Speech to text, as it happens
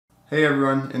Hey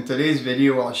everyone, in today's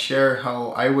video I'll share how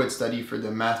I would study for the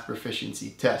math proficiency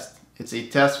test. It's a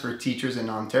test for teachers in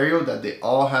Ontario that they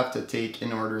all have to take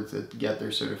in order to get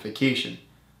their certification.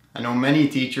 I know many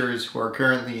teachers who are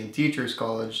currently in Teachers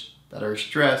College that are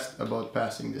stressed about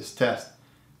passing this test,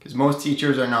 because most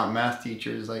teachers are not math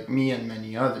teachers like me and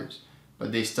many others,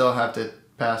 but they still have to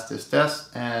pass this test,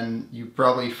 and you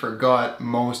probably forgot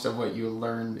most of what you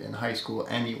learned in high school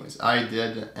anyways. I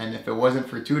did, and if it wasn't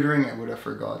for tutoring, I would have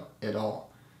forgot it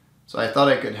all. So I thought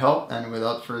I could help, and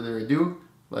without further ado,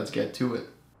 let's get to it.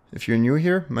 If you're new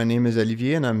here, my name is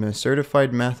Olivier, and I'm a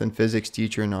certified math and physics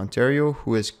teacher in Ontario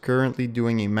who is currently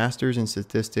doing a master's in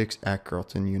statistics at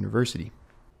Carleton University.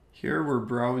 Here we're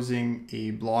browsing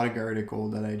a blog article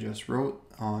that I just wrote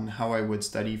on how I would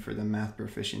study for the math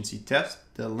proficiency test.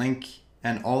 The link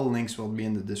and all links will be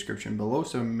in the description below,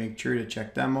 so make sure to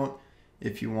check them out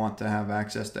if you want to have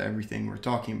access to everything we're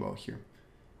talking about here.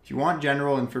 If you want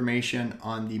general information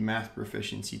on the math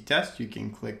proficiency test, you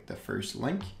can click the first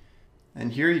link.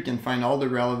 And here you can find all the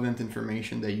relevant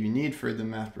information that you need for the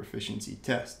math proficiency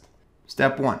test.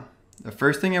 Step 1. The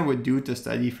first thing I would do to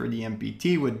study for the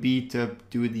MPT would be to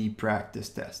do the practice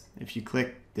test. If you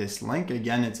click this link,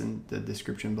 again it's in the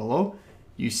description below,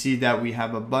 you see that we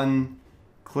have a button.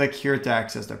 Click here to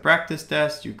access the practice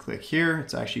test. You click here.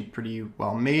 It's actually pretty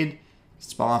well made. Si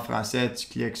tu parles en français, tu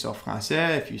cliques sur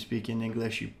français. If you speak in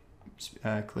English, you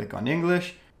click on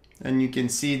English. And you can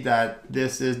see that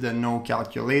this is the no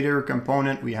calculator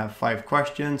component. We have 5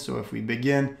 questions. So if we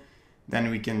begin, then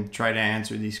we can try to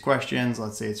answer these questions.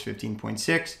 Let's say it's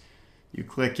 15.6. You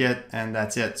click it and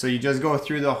that's it. So you just go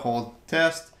through the whole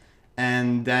test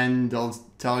and then they'll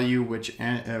tell you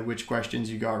which questions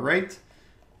you got right,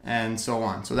 and so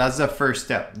on. So that's the first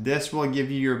step. This will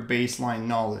give you your baseline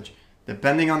knowledge.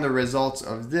 Depending on the results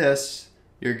of this,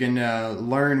 you're gonna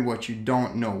learn what you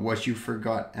don't know, what you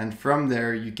forgot, and from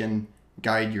there you can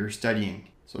guide your studying.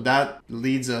 So that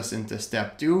leads us into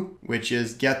step 2, which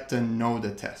is get to know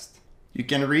the test. You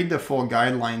can read the full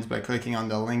guidelines by clicking on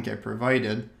the link I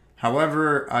provided.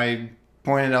 However, I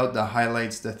pointed out the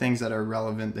highlights, the things that are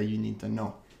relevant that you need to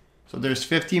know. So there's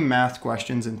 50 math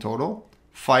questions in total.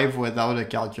 5 without a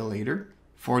calculator,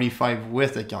 45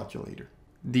 with a calculator.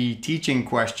 The teaching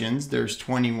questions, there's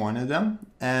 21 of them,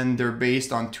 and they're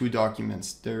based on 2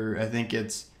 documents. I think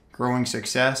it's Growing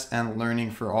Success and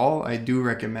Learning for All. I do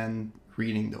recommend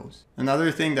reading those.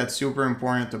 Another thing that's super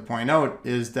important to point out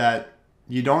is that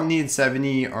you don't need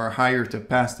 70 or higher to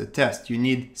pass the test. You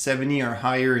need 70 or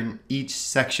higher in each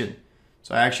section.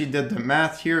 So I actually did the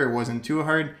math here. It wasn't too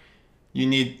hard. You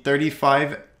need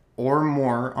 35 or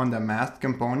more on the math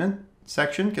component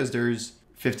section because there's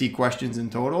 50 questions in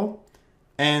total,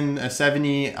 and a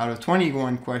 70 out of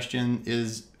 21 question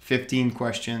is 15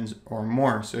 questions or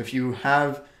more. So if you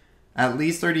have at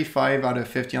least 35 out of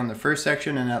 50 on the first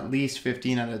section and at least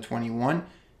 15 out of 21,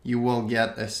 you will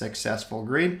get a successful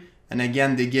grade. And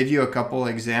again, they give you a couple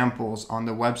examples on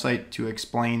the website to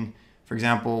explain. For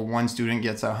example, one student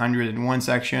gets 100 in one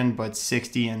section but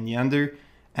 60 in the other,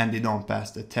 and they don't pass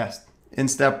the test. In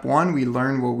step 1, we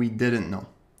learned what we didn't know.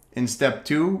 In step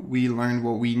 2, we learned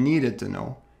what we needed to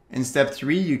know. In step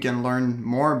 3, you can learn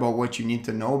more about what you need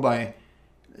to know by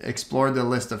explore the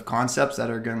list of concepts that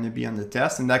are going to be on the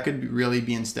test. And that could really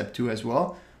be in step 2 as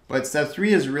well. But step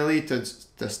 3 is really to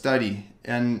study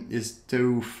and is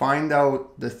to find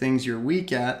out the things you're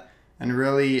weak at and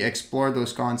really explore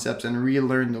those concepts and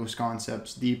relearn those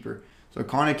concepts deeper. So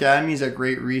Khan Academy is a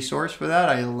great resource for that.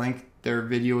 I linked their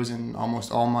videos in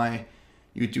almost all my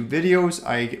YouTube videos.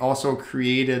 I also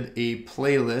created a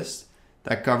playlist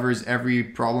that covers every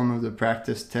problem of the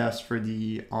practice test for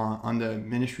the on the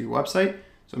ministry website.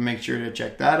 So make sure to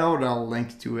check that out. I'll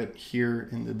link to it here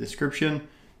in the description.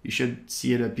 You should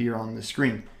see it appear on the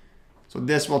screen. So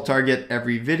this will target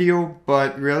every video,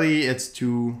 but really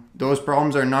those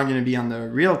problems are not going to be on the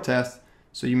real test.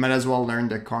 So you might as well learn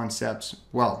the concepts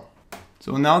well.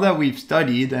 So now that we've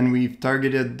studied and we've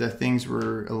targeted the things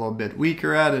we're a little bit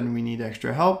weaker at and we need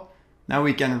extra help, now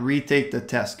we can retake the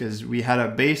test because we had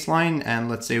a baseline and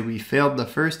let's say we failed the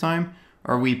first time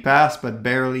or we passed but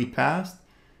barely passed,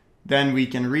 then we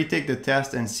can retake the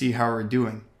test and see how we're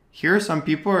doing. Here some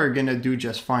people are going to do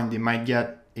just fine. They might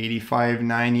get 85,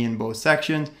 90 in both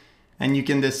sections, and you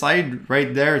can decide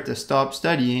right there to stop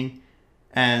studying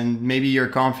and maybe you're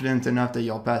confident enough that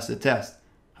you'll pass the test.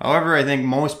 However, I think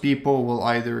most people will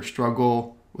either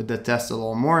struggle with the test a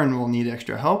little more and will need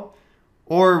extra help,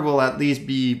 or will at least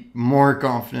be more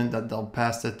confident that they'll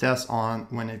pass the test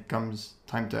when it comes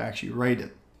time to actually write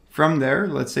it. From there,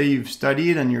 let's say you've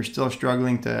studied and you're still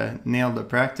struggling to nail the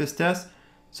practice test,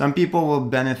 Some people will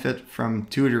benefit from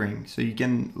tutoring, so you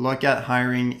can look at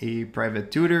hiring a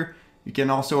private tutor. You can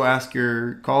also ask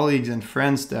your colleagues and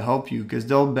friends to help you because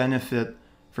they'll benefit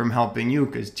from helping you,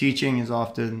 because teaching is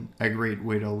often a great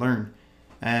way to learn.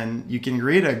 And you can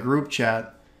create a group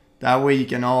chat. That way you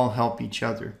can all help each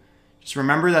other. Just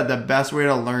remember that the best way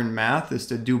to learn math is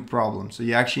to do problems. So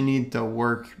you actually need to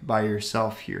work by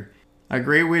yourself here. A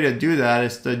great way to do that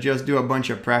is to just do a bunch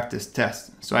of practice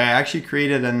tests. So I actually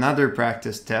created another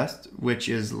practice test, which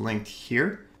is linked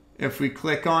here. If we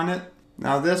click on it,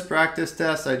 now this practice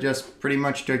test, I just pretty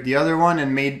much took the other one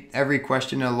and made every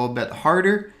question a little bit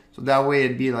harder. So that way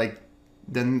it'd be like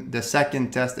the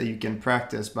second test that you can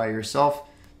practice by yourself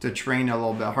to train a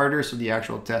little bit harder, so the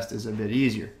actual test is a bit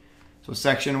easier. So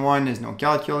section 1 is no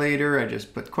calculator. I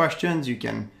just put questions. You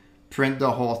can print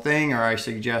the whole thing, or I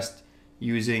suggest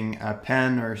using a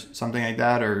pen or something like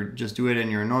that, or just do it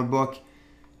in your notebook.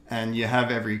 And you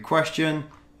have every question.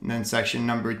 And then section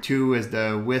number 2 is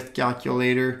the with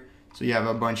calculator. So you have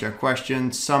a bunch of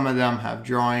questions. Some of them have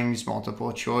drawings,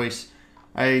 multiple choice.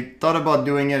 I thought about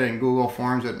doing it in Google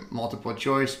Forms with multiple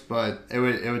choice, but it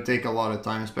would take a lot of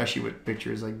time, especially with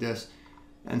pictures like this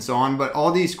and so on. But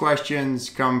all these questions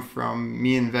come from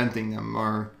me inventing them,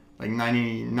 or like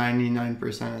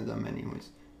 99% of them anyways.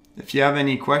 If you have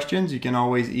any questions, you can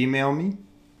always email me.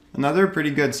 Another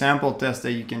pretty good sample test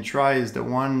that you can try is the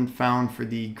one found for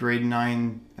the grade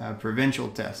 9 provincial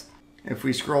test. If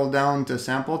we scroll down to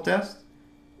sample test,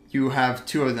 you have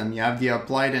 2 of them. You have the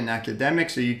applied and academic,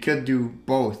 so you could do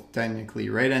both technically,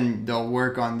 right? And they'll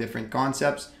work on different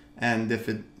concepts and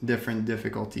different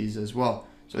difficulties as well.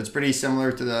 So it's pretty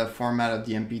similar to the format of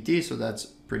the MPT, so that's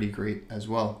pretty great as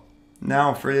well.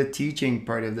 Now for the teaching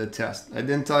part of the test, I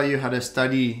didn't tell you how to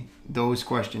study those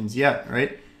questions yet,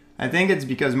 right? I think it's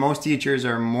because most teachers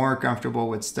are more comfortable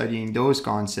with studying those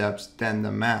concepts than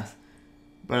the math.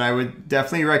 But I would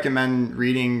definitely recommend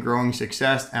reading Growing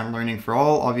Success and Learning for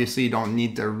All. Obviously, you don't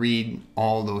need to read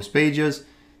all those pages.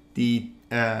 The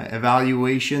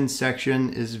evaluation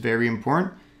section is very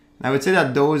important. And I would say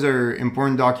that those are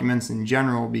important documents in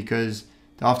general because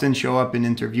they often show up in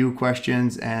interview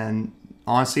questions, and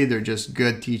honestly, they're just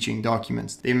good teaching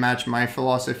documents. They match my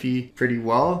philosophy pretty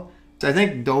well. So I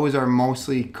think those are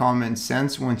mostly common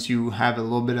sense once you have a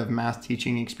little bit of math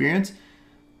teaching experience.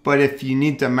 But if you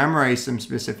need to memorize some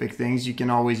specific things, you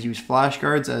can always use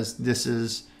flashcards, as this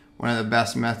is one of the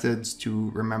best methods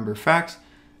to remember facts.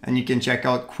 And you can check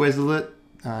out Quizlet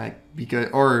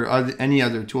or any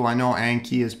other tool. I know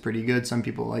Anki is pretty good. Some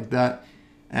people like that.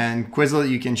 And Quizlet,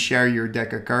 you can share your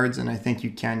deck of cards, and I think you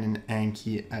can in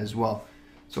Anki as well.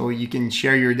 So you can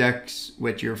share your decks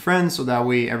with your friends, so that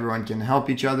way everyone can help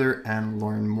each other and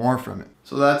learn more from it.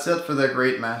 So that's it for the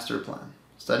Great Master Plan.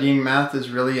 Studying math is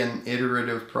really an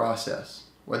iterative process.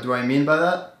 What do I mean by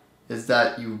that? Is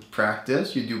that you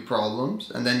practice, you do problems,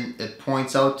 and then it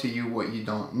points out to you what you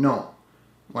don't know.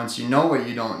 Once you know what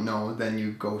you don't know, then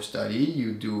you go study,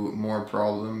 you do more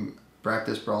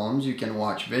practice problems, you can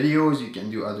watch videos, you can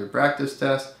do other practice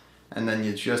tests, and then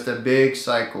it's just a big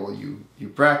cycle. You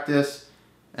practice,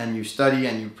 and you study,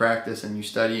 and you practice, and you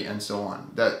study, and so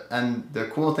on. And the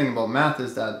cool thing about math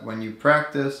is that when you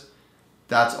practice,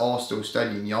 that's also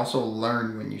studying. You also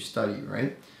learn when you study,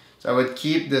 right? So I would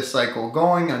keep this cycle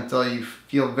going until you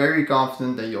feel very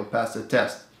confident that you'll pass the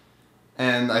test.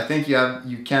 And I think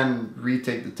you can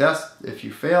retake the test if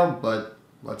you fail, but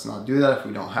let's not do that if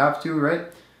we don't have to, right?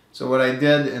 So what I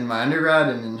did in my undergrad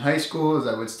and in high school is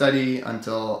I would study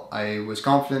until I was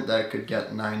confident that I could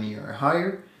get 90 or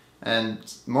higher. And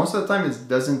most of the time it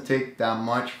doesn't take that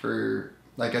much for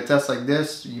like a test like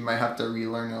this. You might have to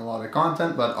relearn a lot of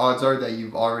content, but odds are that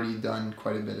you've already done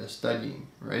quite a bit of studying,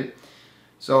 right?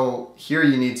 So here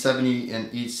you need 70 in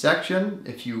each section.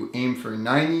 If you aim for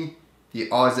 90, the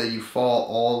odds that you fall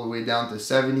all the way down to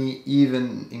 70,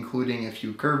 even including a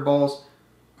few curveballs,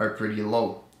 are pretty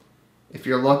low. If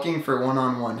you're looking for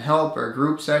one-on-one help or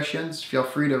group sessions, feel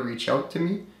free to reach out to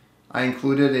me. I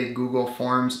included a Google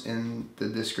Forms in the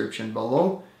description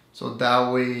below, so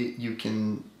that way you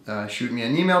can shoot me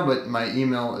an email, but my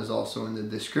email is also in the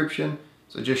description.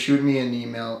 So just shoot me an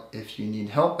email if you need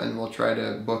help, and we'll try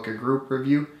to book a group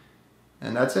review.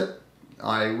 And that's it.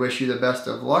 I wish you the best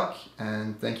of luck,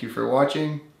 and thank you for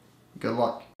watching. Good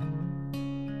luck.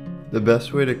 The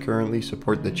best way to currently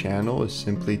support the channel is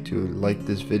simply to like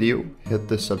this video, hit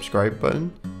the subscribe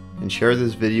button, and share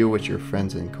this video with your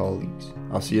friends and colleagues.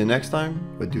 I'll see you next time,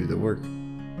 but do the work.